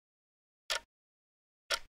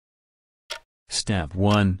Step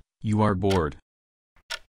 1, you are bored.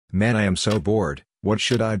 Man, I am so bored, what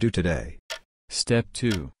should I do today? Step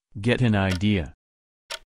 2, get an idea.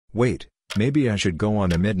 Wait, maybe I should go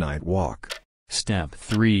on a midnight walk. Step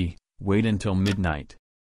 3, wait until midnight.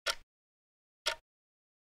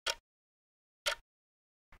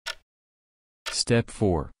 Step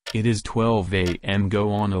 4, it is 12 a.m. go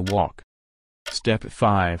on a walk. Step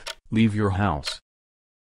 5, leave your house.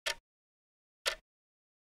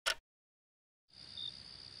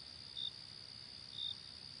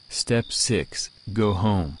 Step 6, go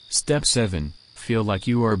home. Step 7, feel like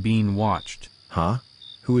you are being watched. Huh?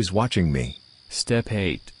 Who is watching me? Step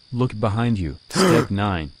 8, look behind you. Step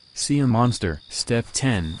 9, see a monster. Step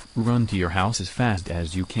 10, run to your house as fast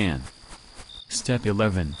as you can. Step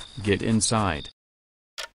 11, get inside.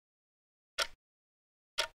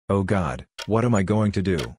 Oh God, what am I going to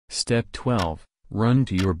do? Step 12, run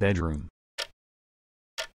to your bedroom.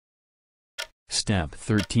 Step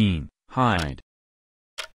 13, hide.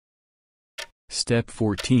 Step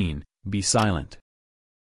 14, be silent.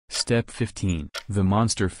 Step 15, the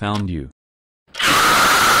monster found you.